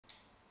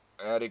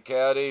Howdy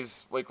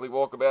cowdies, weekly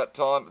walkabout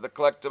time at the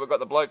collector. We've got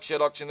the bloke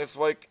shed auction this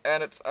week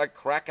and it's a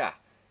cracker.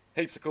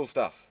 Heaps of cool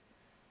stuff.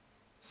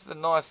 This is a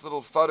nice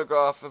little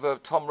photograph of a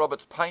Tom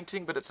Roberts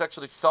painting, but it's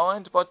actually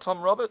signed by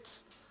Tom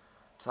Roberts.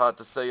 It's hard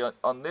to see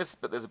on this,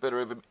 but there's a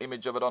better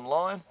image of it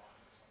online.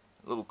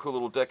 A little cool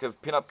little deck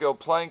of pin-up girl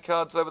playing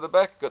cards over the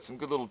back. Got some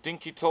good little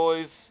dinky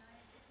toys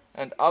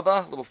and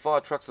other little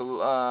fire trucks,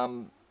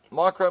 a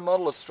micro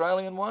model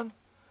Australian one.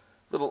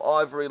 Little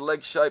ivory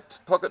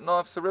leg-shaped pocket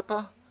knife's a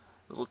ripper.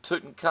 Little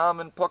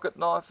Tutankhamun pocket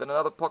knife and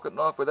another pocket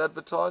knife with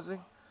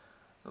advertising.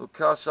 Little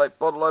car-shaped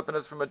bottle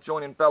openers from a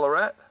joint in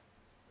Ballarat.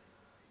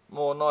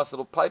 More nice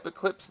little paper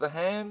clips, the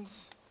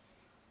hands.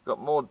 Got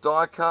more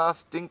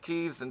die-cast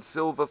dinkies and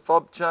silver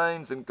fob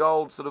chains and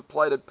gold sort of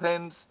plated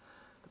pens.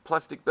 The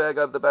plastic bag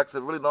over the back's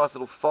a really nice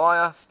little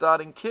fire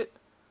starting kit.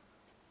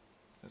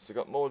 And so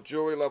got more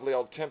jewellery, lovely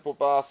old Temple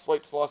Bar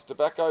sweet sliced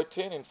tobacco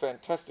tin in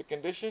fantastic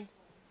condition.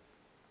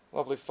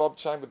 Lovely fob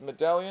chain with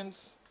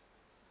medallions.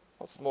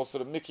 Lots more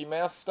sort of Mickey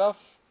Mouse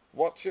stuff.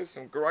 Watches,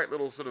 some great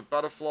little sort of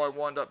butterfly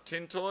wind-up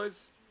tin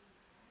toys.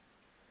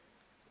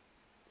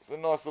 It's a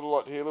nice little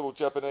lot here, little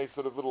Japanese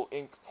sort of little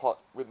ink pot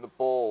with the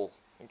ball.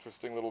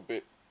 Interesting little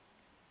bit.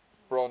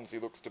 Bronzy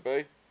looks to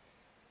be.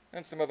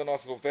 And some other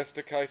nice little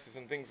Vesta cases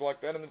and things like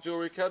that in the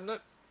jewellery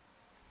cabinet.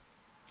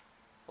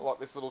 I like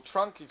this little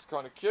trunk, he's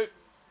kind of cute.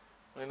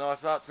 Really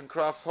nice arts and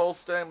crafts hall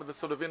stand with the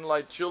sort of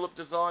inlaid tulip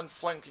design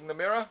flanking the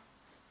mirror.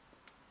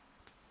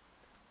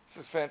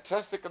 This is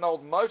fantastic, an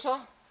old motor,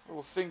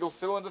 little single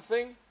cylinder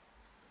thing.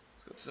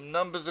 It's got some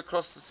numbers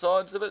across the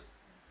sides of it.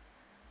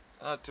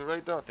 Hard to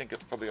read though, I think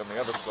it's probably on the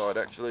other side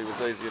actually, it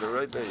was easier to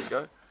read, there you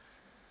go.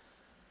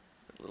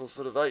 A little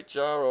sort of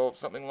HR or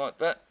something like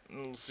that,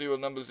 and serial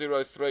number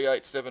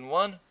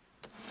 03871.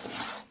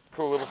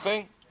 Cool little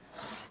thing.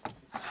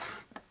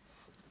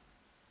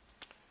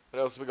 What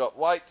else we got?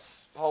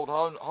 Weights,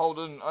 Holden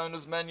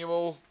owner's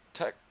manual,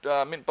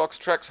 mint box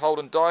tracks,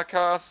 Holden die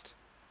cast.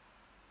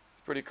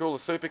 Pretty cool, the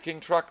Super King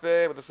truck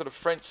there with the sort of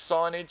French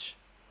signage.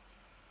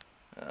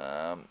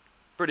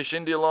 British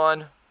India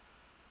line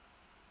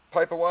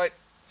paperweight,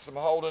 some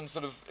Holden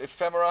sort of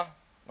ephemera,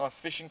 nice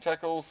fishing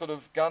tackle, sort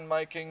of gun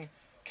making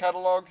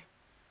catalogue.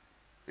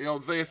 The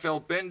old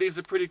VFL bendies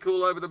are pretty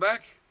cool over the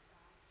back.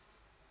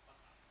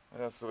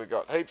 What else have we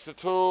got? Heaps of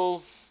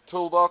tools,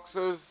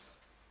 toolboxes,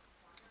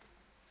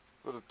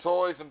 sort of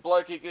toys and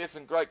blokey gear,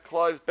 some great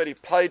clothes. Betty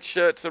Page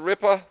shirts a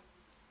ripper,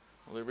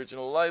 all the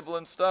original label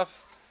and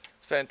stuff.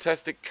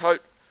 Fantastic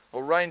coat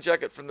or rain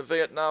jacket from the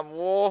Vietnam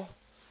War.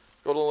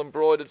 It's got all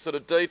embroidered sort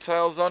of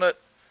details on it.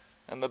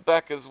 And the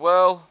back as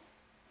well.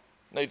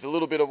 Needs a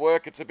little bit of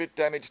work. It's a bit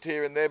damaged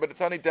here and there, but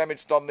it's only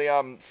damaged on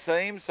the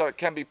seam, so it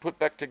can be put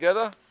back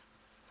together.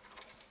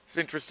 It's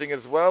interesting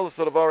as well, the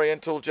sort of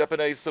oriental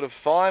Japanese sort of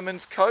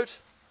fireman's coat.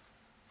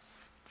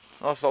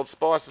 Nice old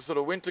Spicer sort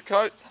of winter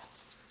coat.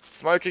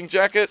 Smoking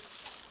jacket.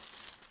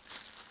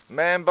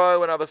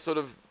 Mambo and other sort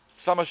of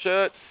summer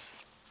shirts.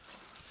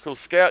 Cool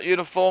scout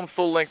uniform,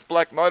 full length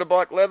black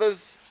motorbike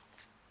leathers.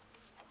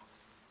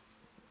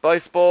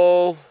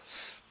 Baseball,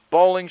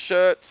 bowling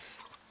shirts,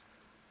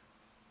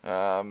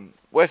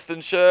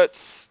 western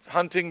shirts,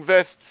 hunting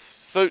vests,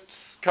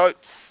 suits,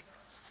 coats.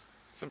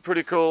 Some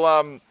pretty cool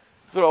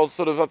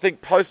sort of I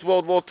think post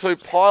World War II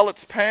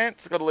pilot's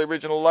pants. Got the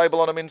original label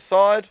on them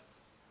inside.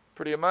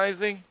 Pretty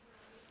amazing.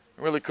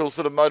 A really cool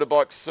sort of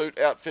motorbike suit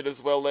outfit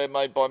as well there,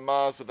 made by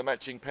Mars with the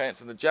matching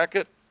pants and the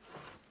jacket.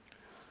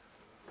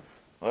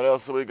 What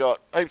else have we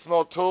got? Heaps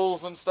more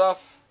tools and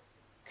stuff.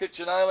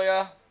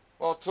 Kitchenalia,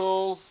 more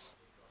tools.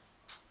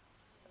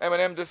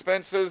 M&M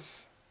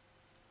dispensers.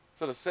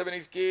 Sort of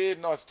 70s gear,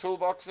 nice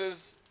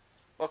toolboxes.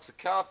 Box of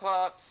car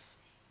parts.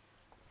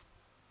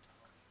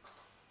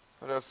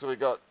 What else have we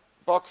got?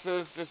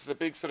 Boxes. This is a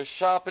big sort of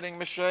sharpening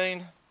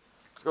machine.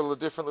 It's got all the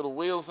different little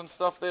wheels and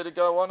stuff there to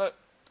go on it.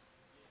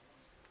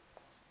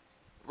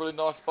 Really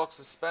nice box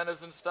of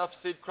spanners and stuff.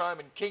 Sid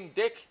Chrome and King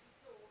Dick.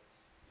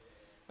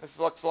 This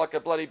looks like a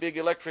bloody big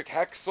electric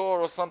hacksaw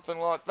or something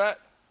like that.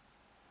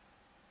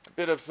 A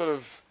bit of sort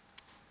of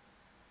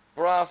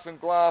brass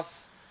and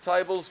glass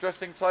tables,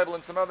 dressing table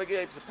and some other gear.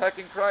 Heaps of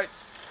packing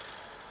crates.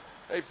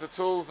 Heaps of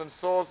tools and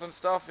saws and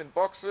stuff in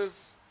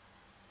boxes.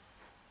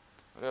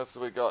 What else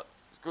have we got?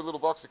 It's a good little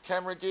box of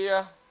camera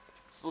gear.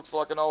 This looks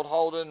like an old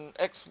Holden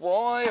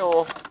XY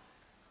or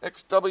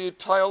XW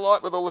tail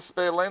light with all the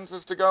spare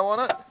lenses to go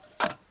on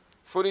it.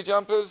 Footy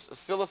jumpers,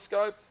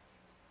 oscilloscope.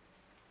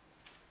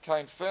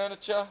 Cane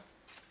furniture,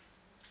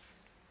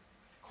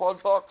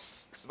 quad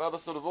box, some other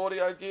sort of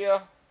audio gear,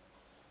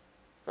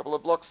 a couple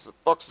of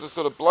boxes of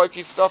sort of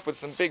blokey stuff with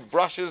some big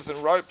brushes and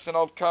ropes and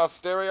old car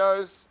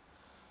stereos,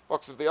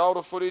 box of the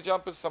older footy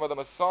jumpers, some of them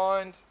are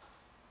signed.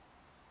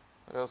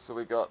 What else have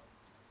we got?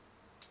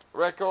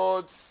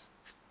 Records,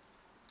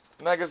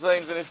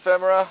 magazines and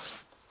ephemera,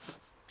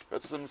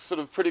 got some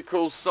sort of pretty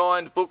cool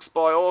signed books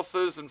by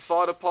authors and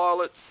fighter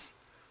pilots,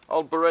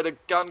 old Beretta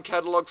gun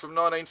catalogue from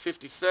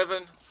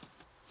 1957.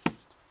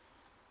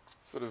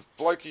 Sort of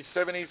blokey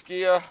 70s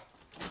gear,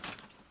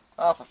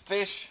 half a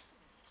fish,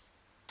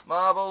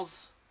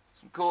 marbles,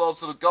 Some cool old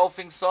sort of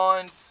golfing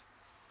signs.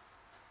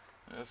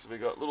 So we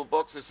got little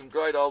boxes, some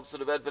great old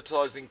sort of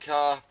advertising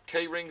car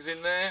key rings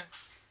in there.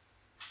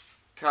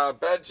 Car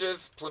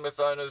badges, Plymouth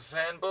Owner's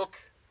Handbook.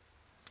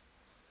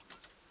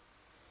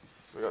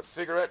 So we got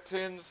cigarette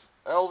tins,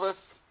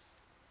 Elvis,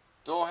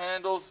 door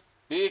handles,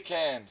 beer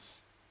cans.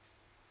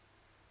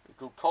 Pretty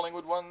cool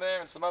Collingwood one there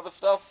and some other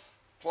stuff.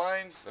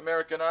 Planes,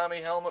 American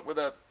Army helmet with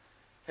a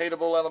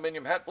heatable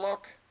aluminium hat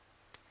block.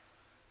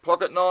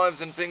 Pocket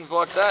knives and things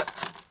like that.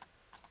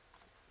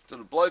 Sort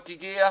of blokey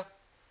gear.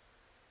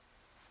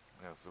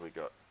 What else have we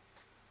got?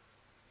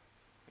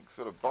 I think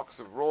sort of box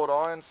of wrought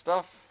iron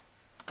stuff.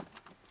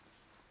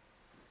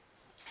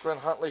 Glen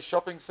Huntley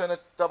Shopping Centre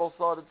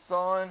double-sided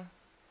sign.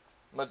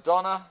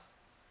 Madonna.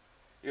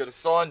 You got a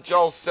signed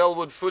Joel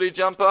Selwood footy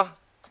jumper.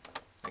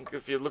 I think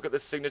if you look at the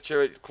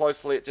signature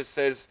closely, it just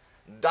says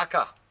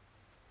Ducker.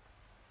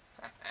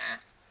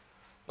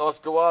 Nice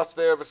gouache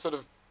there of a sort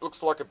of,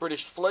 looks like a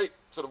British fleet,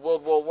 sort of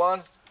World War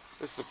One.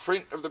 This is a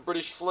print of the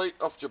British fleet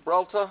off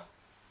Gibraltar.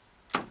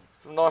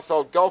 Some nice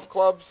old golf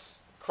clubs.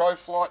 Crow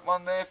flight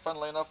one there,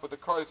 funnily enough, with the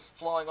crow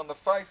flying on the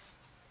face.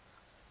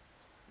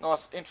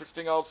 Nice,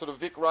 interesting old sort of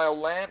Vic Rail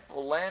lamp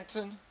or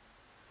lantern.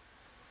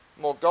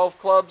 More golf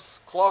clubs,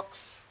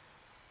 clocks.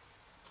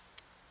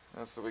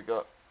 So we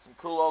got some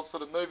cool old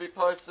sort of movie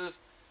posters.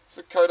 It's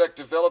a Kodak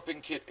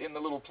developing kit in the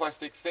little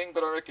plastic thing,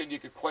 but I reckon you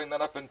could clean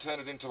that up and turn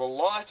it into a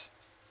light.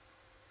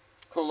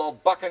 Cool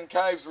old Buchan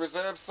Caves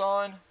reserve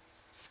sign.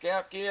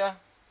 Scout gear.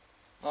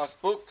 Nice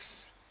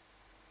books.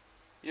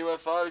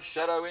 UFO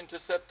Shadow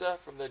Interceptor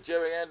from the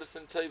Jerry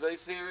Anderson TV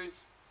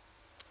series.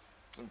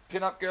 Some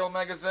Pin-Up Girl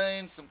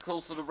magazines, some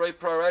cool sort of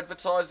repro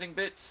advertising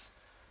bits.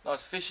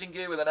 Nice fishing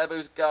gear with an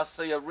Abu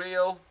Garcia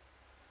reel.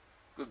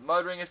 Good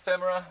motoring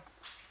ephemera.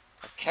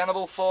 A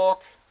Cannibal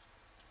fork.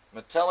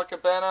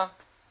 Metallica banner.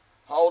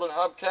 Holden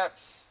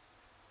hubcaps.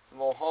 Some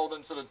more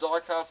Holden sort of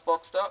die-cast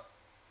boxed up.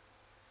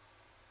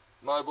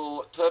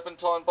 Mobile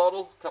turpentine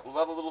bottle. A couple of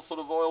other little sort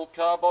of oil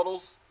car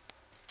bottles.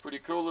 Pretty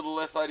cool little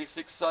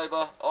F86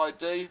 Sabre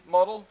ID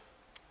model.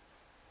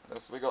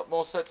 So we got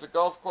more sets of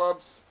golf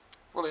clubs.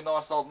 Really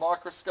nice old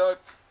microscope,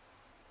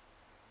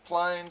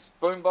 planes,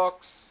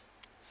 boombox,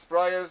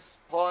 sprayers,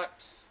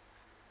 pipes,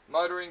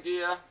 motoring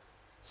gear,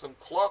 some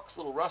clocks,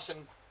 little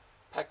Russian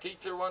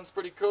Paquita one's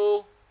pretty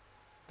cool.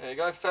 There you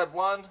go, Fab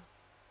 1.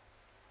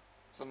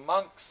 Some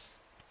monks,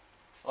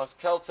 nice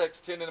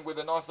Caltex tin with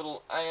a nice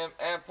little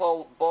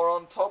Ampol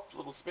boron top,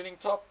 little spinning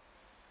top.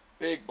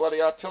 Big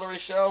bloody artillery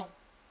shell.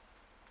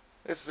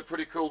 This is a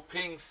pretty cool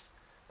Ping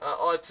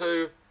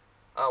I2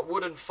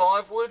 wood and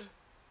 5 wood.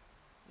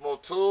 More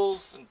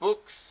tools and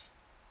books.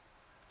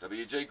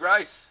 W.G.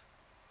 Grace.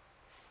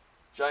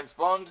 James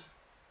Bond.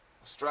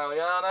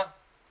 Australiana.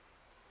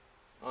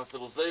 Nice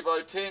little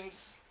Zebo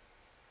tins.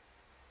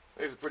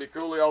 These are pretty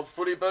cool, the old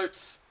footy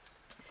boots.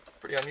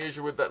 Pretty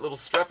unusual with that little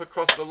strap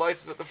across the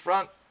laces at the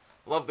front.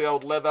 Love the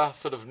old leather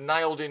sort of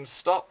nailed in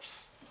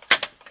stops.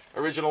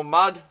 Original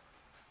mud.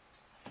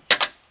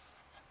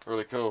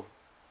 Really cool.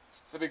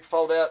 It's a big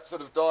fold out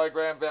sort of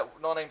diagram about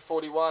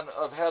 1941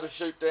 of how to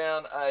shoot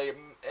down a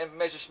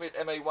Messerschmitt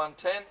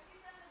ME110.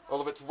 All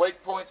of its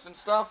weak points and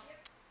stuff.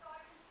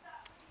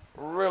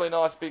 Really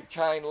nice big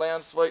cane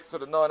lounge suite,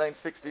 sort of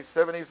 1960s,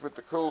 70s with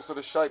the cool sort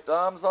of shaped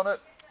arms on it.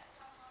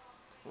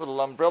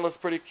 Little umbrella's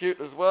pretty cute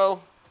as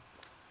well.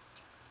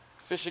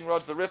 Fishing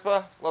rod's a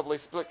ripper. Lovely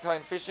split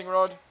cane fishing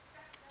rod.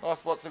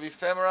 Nice lots of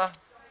ephemera.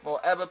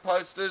 More ABBA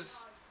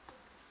posters.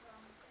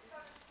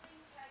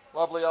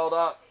 Lovely old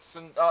Art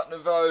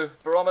Nouveau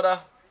barometer,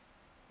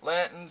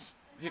 lanterns,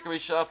 hickory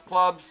shaft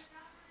clubs.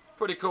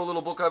 Pretty cool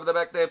little book over the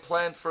back there,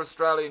 Plans for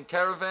Australian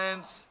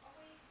Caravans.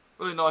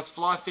 Really nice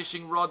fly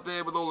fishing rod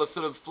there with all the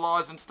sort of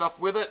flies and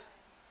stuff with it.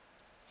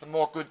 Some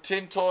more good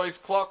tin toys,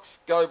 clocks,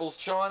 Goebbels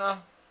China.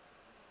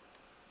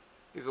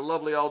 These are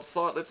lovely old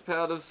sightlets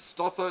powders,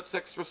 Stothert's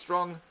extra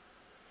strong.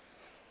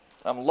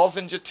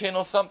 Lozenge tin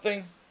or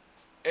something.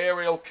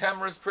 Aerial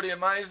cameras, pretty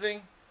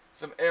amazing.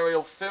 Some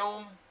aerial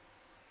film.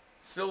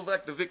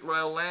 Silvac, the Vic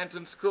Rail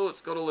lantern's cool.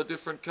 It's got all the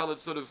different coloured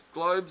sort of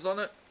globes on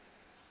it.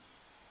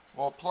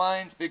 More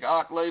planes, big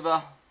arc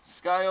lever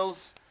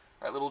scales,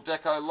 great little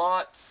deco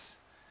lights.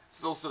 This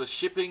is all sort of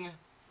shipping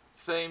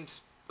themed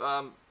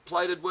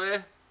plated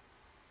wear.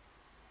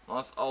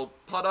 Nice old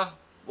putter,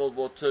 World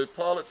War II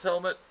pilot's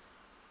helmet.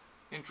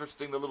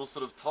 Interesting, the little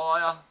sort of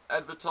tyre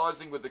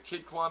advertising with the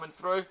kid climbing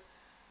through.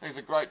 These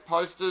are great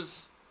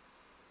posters.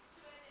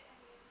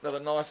 Another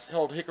nice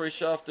old hickory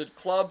shafted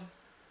club.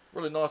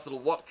 Really nice little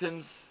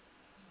Watkins,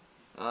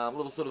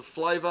 little sort of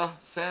flavour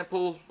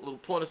sample, little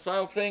point of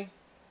sale thing.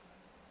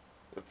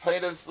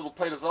 Little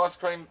Peter's ice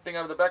cream thing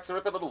over the back's a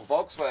ripper. Little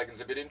Volkswagen's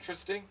a bit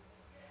interesting.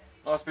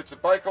 Nice bits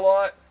of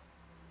Bakelite.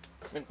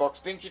 Mint box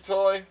dinky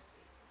toy.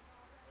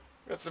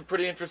 Got some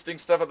pretty interesting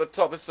stuff at the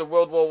top. This is a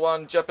World War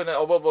II,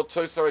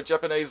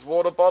 Japanese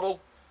water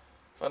bottle.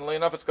 Funnily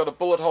enough, it's got a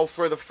bullet hole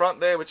through the front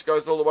there, which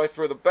goes all the way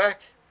through the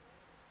back.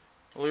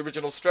 All the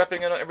original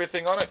strapping and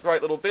everything on it.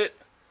 Great little bit.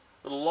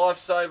 Little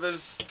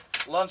Lifesavers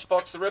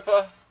lunchbox, a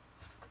ripper.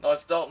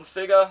 Nice Dalton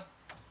figure.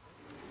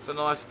 It's a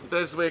nice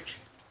Beswick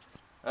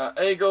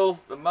Eagle.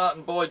 The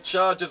Martin Boyd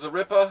Charger's a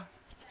ripper.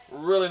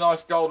 Really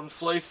nice golden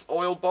fleece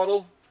oil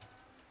bottle.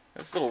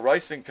 This little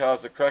racing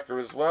car's a cracker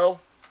as well.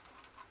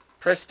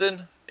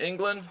 Preston,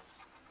 England.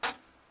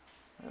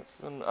 That's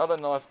some other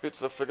nice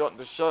bits I've forgotten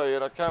to show you,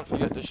 and I can't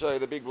forget to show you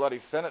the big bloody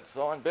Senate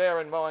sign.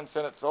 Bear in mind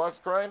Senate's ice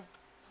cream.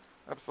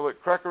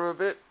 Absolute cracker of a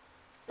bit.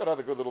 Got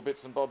other good little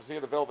bits and bobs here.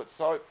 The velvet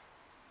soap.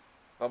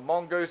 The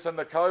mongoose and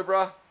the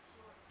cobra.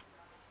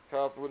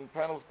 Carved wooden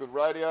panels, good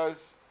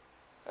radios.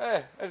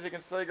 Yeah, as you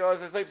can see guys,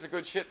 there's heaps of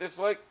good shit this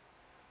week.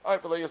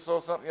 Hopefully you saw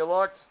something you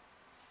liked.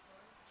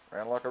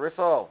 Round like a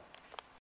rissole.